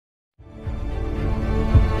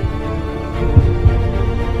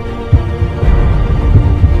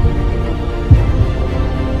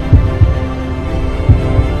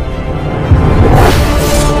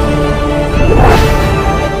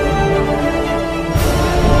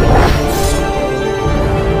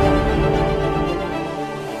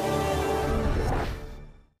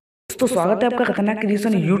दोस्तों स्वागत है आपका खतरनाक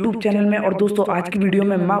क्रिएशन यूट्यूब चैनल में। और दोस्तों आज की वीडियो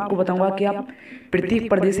में मैं आपको बताऊंगा कि आप प्रतीक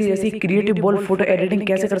परदेशी जैसी क्रिएटिव बॉल फोटो एडिटिंग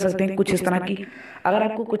कैसे कर सकते हैं। कुछ इस तरह की, अगर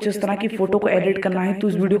आपको कुछ इस तरह की फोटो को एडिट करना है तो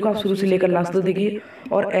इस वीडियो को आप शुरू से लेकर लास्ट तक देखिए।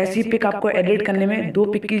 और ऐसी पिक आपको एडिट करने में दो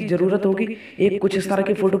पिक की जरूरत होगी, एक कुछ इस तरह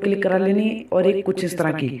की फोटो क्लिक करा लेनी है और एक कुछ इस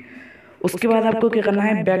तरह की। उसके बाद आपको क्या करना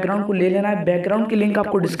है, बैकग्राउंड को ले लेना है। बैकग्राउंड की लिंक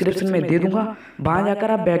आपको डिस्क्रिप्शन में दे दूंगा, वहां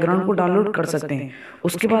जाकर आप बैकग्राउंड को डाउनलोड कर सकते हैं।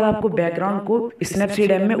 उसके बाद आपको बैकग्राउंड को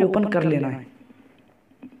स्नैपसीड ऐप में ओपन कर लेना है।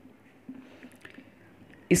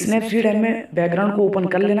 स्नैपसीड ऐप में बैकग्राउंड को ओपन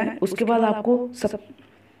कर लेना है। उसके बाद आपको सब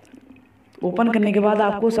ओपन करने के बाद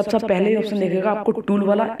आपको सबसे पहले ऑप्शन दिखेगा आपको टूल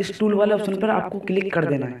वाला। इस टूल वाले ऑप्शन पर आपको क्लिक कर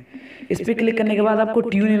देना है। इस पर क्लिक करने के बाद आपको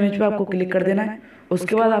ट्यून इमेज पे आपको क्लिक कर देना है।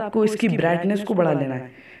 उसके बाद आपको इसकी ब्राइटनेस को बढ़ा लेना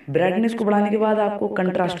है। ब्राइटनेस को बढ़ाने के बाद आपको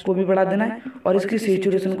कंट्रास्ट को भी बढ़ा देना है और इसकी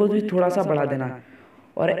सेचुरेशन को भी थोड़ा सा बढ़ा देना है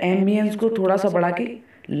और एम्बियंस को थोड़ा सा बढ़ा के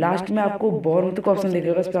लास्ट में आपको बॉर्म का ऑप्शन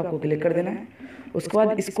दिखेगा, इस पर आपको क्लिक कर देना है। उसके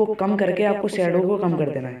बाद इसको कम करके आपको शैडो को कम कर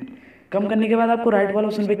देना है। कम करने के बाद आपको राइट वाले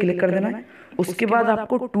ऑप्शन पे क्लिक कर देना है। उसके बाद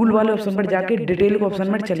आपको टूल वाले ऑप्शन पर जाके डिटेल के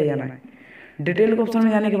ऑप्शन में चले जाना है। डिटेल के ऑप्शन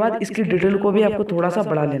में जाने के बाद इसकी डिटेल को भी आपको थोड़ा सा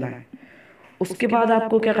बढ़ा लेना है। उसके बाद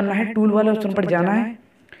आपको क्या करना है, टूल वाले ऑप्शन पर जाना है।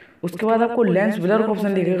 उसके बाद आपको लेंस ब्लर का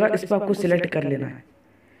ऑप्शन दिखेगा, इस पर आपको सिलेक्ट कर लेना है।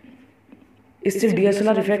 इससे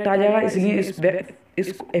डीएसएलआर इफेक्ट आ जाएगा, इसलिए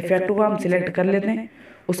इस इफेक्ट को हम सिलेक्ट कर लेते हैं।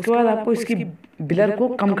 उसके बाद आपको इसकी ब्लर को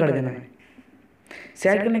कम कर देना है।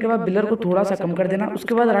 सेट करने के बाद ब्लर को थोड़ा सा कम कर देना।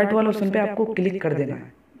 उसके बाद राइट वाले ऑप्शन पे आपको क्लिक कर देना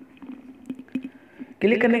है।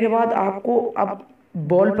 क्लिक करने के बाद आपको अब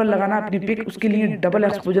बॉल पर लगाना अपनी पिक, उसके लिए डबल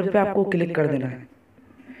एक्सपोजर पे आपको क्लिक कर देना है।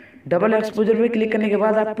 डबल एक्सपोजर पे क्लिक करने के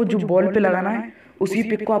बाद आपको जो बॉल पे लगाना है उसी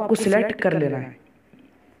पिक को आपको सिलेक्ट कर लेना है।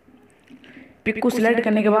 पिक को सिलेक्ट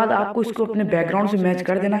करने के बाद आपको इसको अपने बैकग्राउंड से मैच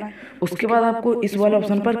कर देना है। उसके बाद आपको इस वाले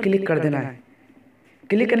ऑप्शन पर क्लिक कर देना है।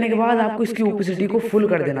 क्लिक करने के बाद आपको इसकी ओपेसिटी को फुल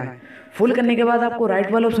कर देना है। फुल करने के बाद आपको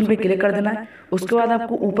राइट वाले ऑप्शन पे क्लिक कर देना है। उसके बाद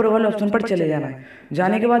आपको ऊपर वाले ऑप्शन पर चले जाना है।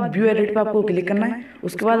 जाने के बाद व्यू एडिट पे आपको क्लिक करना है।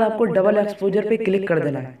 उसके बाद आपको डबल एक्सपोजर पे क्लिक कर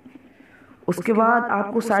देना है। उसके बाद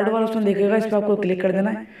आपको साइड वाला ऑप्शन दिखेगा, इस पर आपको क्लिक कर देना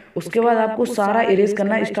है। उसके बाद आपको सारा इरेज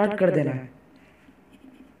करना स्टार्ट कर देना है।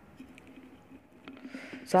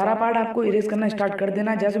 सारा पार्ट आपको इरेज करना स्टार्ट कर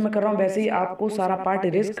देना है। जैसे मैं कर रहा हूँ वैसे ही आपको सारा पार्ट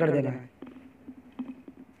इरेज कर देना है।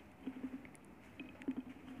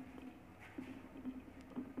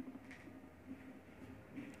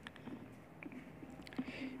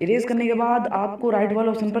 इरेज करने के बाद आपको राइट वाले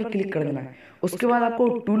ऑप्शन पर क्लिक कर देना है। उसके बाद आपको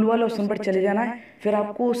टूल वाले ऑप्शन पर चले जाना है। फिर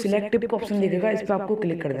आपको सिलेक्टिव का ऑप्शन दिखेगा, इस पर आपको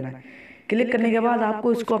क्लिक कर देना है। क्लिक करने के बाद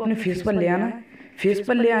आपको इसको अपने फेस पर ले आना है। फेस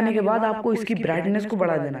पर ले आने के बाद आपको इसकी ब्राइटनेस को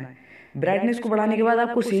बढ़ा देना है। ब्राइटनेस को बढ़ाने के बाद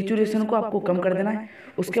आपको सेचुरेशन को आपको कम कर देना है।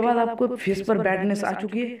 उसके बाद आपको फेस पर ब्राइटनेस आ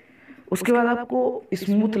चुकी है। उसके बाद आपको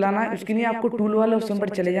स्मूथ लाना है, उसके लिए आपको टूल वाले ऑप्शन पर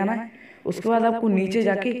चले जाना है। उसके बाद आपको नीचे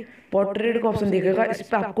जाके पोर्ट्रेट का ऑप्शन दिखेगा, इस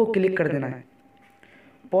पर आपको क्लिक कर देना है।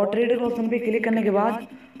 पोर्ट्रेट के ऑप्शन पे क्लिक करने के बाद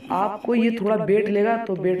आपको ये थोड़ा वेट लेगा,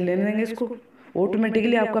 तो वेट लेने देंगे इसको,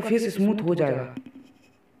 ऑटोमेटिकली आपका फेस स्मूथ हो जाएगा।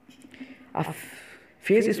 आप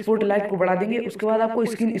फेस स्पॉट लाइट को बढ़ा देंगे। उसके बाद आपको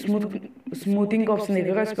स्किन स्मूथिंग का ऑप्शन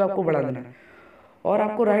दिखेगा, इस पर आपको बढ़ा देना है और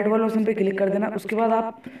आपको राइट वाले ऑप्शन पे क्लिक कर देना। उसके बाद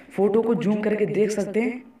आप फोटो को जूम करके देख सकते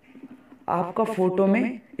हैं आपका फोटो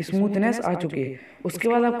में स्मूथनेस आ चुकी है। उसके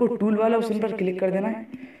बाद आपको टूल वाले ऑप्शन पर क्लिक कर देना है।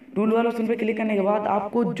 टूल वाले ऑप्शन पर क्लिक करने के बाद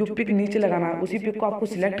आपको जो पिक नीचे लगाना है उसी पिक को आपको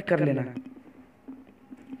सिलेक्ट कर लेना है।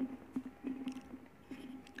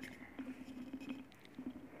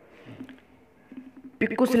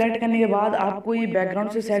 पिक को सिलेक्ट करने के बाद आपको ये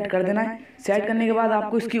बैकग्राउंड से सेट कर देना है। सेट करने के बाद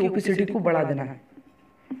आपको इसकी ओपेसिटी को बढ़ा देना है।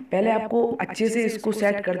 पहले आपको अच्छे से इसको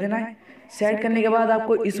सेट कर देना है। सेट करने के बाद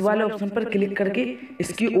आपको इस वाले ऑप्शन पर क्लिक करके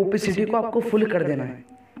इसकी ओपेसिटी को आपको फुल कर देना है।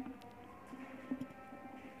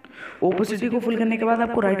 ओपेसिटी को फुल करने के बाद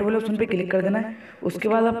आपको राइट वाले ऑप्शन पर क्लिक कर देना है। उसके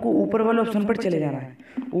बाद आपको ऊपर वाले ऑप्शन पर चले जाना है।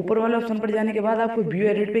 ऊपर वाले ऑप्शन पर जाने के बाद आपको व्यू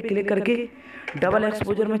एडिट पे क्लिक करके डबल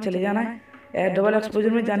एक्सपोजर में चले जाना है। डबल एक्सपोजर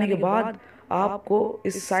में जाने के बाद आपको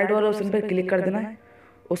इस साइड वाले ऑप्शन पर क्लिक कर देना है।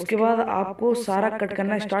 उसके बाद आपको सारा कट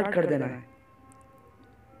करना स्टार्ट कर देना है।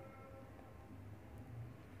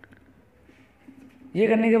 ये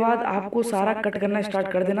करने के बाद आपको सारा कट करना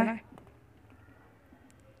स्टार्ट कर देना है।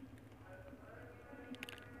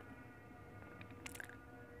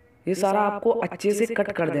 ये सारा आपको अच्छे से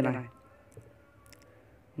कट कर देना है।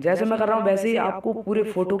 जैसे मैं कर रहा हूं वैसे ही आपको पूरे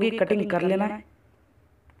फोटो की कटिंग कर लेना है।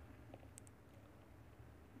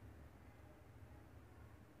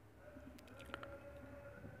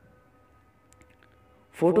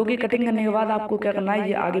 फोटो की कटिंग करने के बाद आपको क्या करना है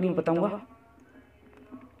ये आगे मैं बताऊंगा।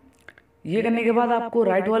 ये करने के बाद आपको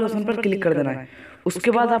राइट वाले ऑप्शन पर क्लिक कर देना है।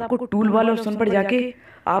 उसके बाद आपको टूल वाले ऑप्शन पर जाके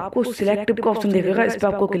आपको सिलेक्ट टिप का ऑप्शन दिखेगा, इस पर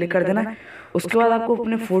आपको क्लिक कर देना है। उसके बाद आपको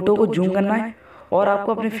अपने फ़ोटो को जूम करना है और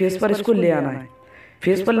आपको अपने फेस पर इसको ले आना है।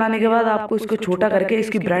 फेस पर लाने के बाद आपको इसको छोटा करके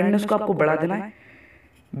इसकी ब्राइटनेस को आपको बढ़ा देना है।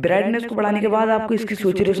 ब्राइटनेस को बढ़ाने के बाद आपको इसकी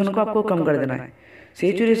सैचुरेशन को आपको कम कर देना है।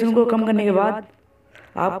 सैचुरेशन को कम करने के बाद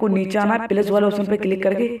आपको नीचे आना है, प्लस वाले ऑप्शन पर क्लिक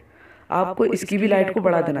करके आपको इसकी भी लाइट को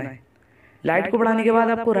बढ़ा देना है। लाइट को बढ़ाने के बाद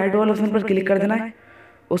आपको राइट वाले ऑप्शन पर क्लिक कर देना है।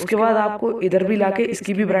 उसके बाद आपको इधर भी लाके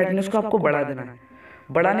इसकी भी ब्राइटनेस को आपको बढ़ा देना है।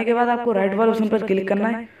 बढ़ाने के बाद आपको राइट वाले ऑप्शन पर क्लिक करना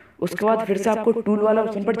है। उसके बाद फिर से आपको टूल वाला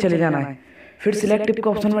ऑप्शन पर चले जाना है। फिर सिलेक्ट टिप के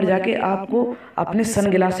ऑप्शन पर जाके आपको अपने सन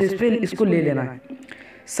ग्लासेस पे इसको ले लेना है।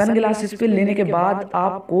 सन ग्लासेस पे लेने के बाद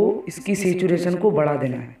आपको इसकी सैचुरेशन को बढ़ा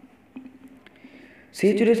देना है।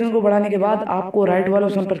 सैचुरेशन को बढ़ाने के बाद आपको राइट वाले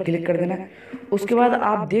ऑप्शन पर क्लिक कर देना है। उसके बाद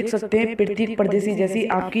आप देख सकते हैं प्रतीक परदेशी जैसी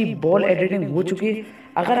आपकी बॉल एडिटिंग हो चुकी है।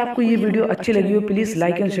 अगर आपको ये वीडियो अच्छी लगी हो please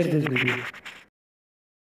like and share this video.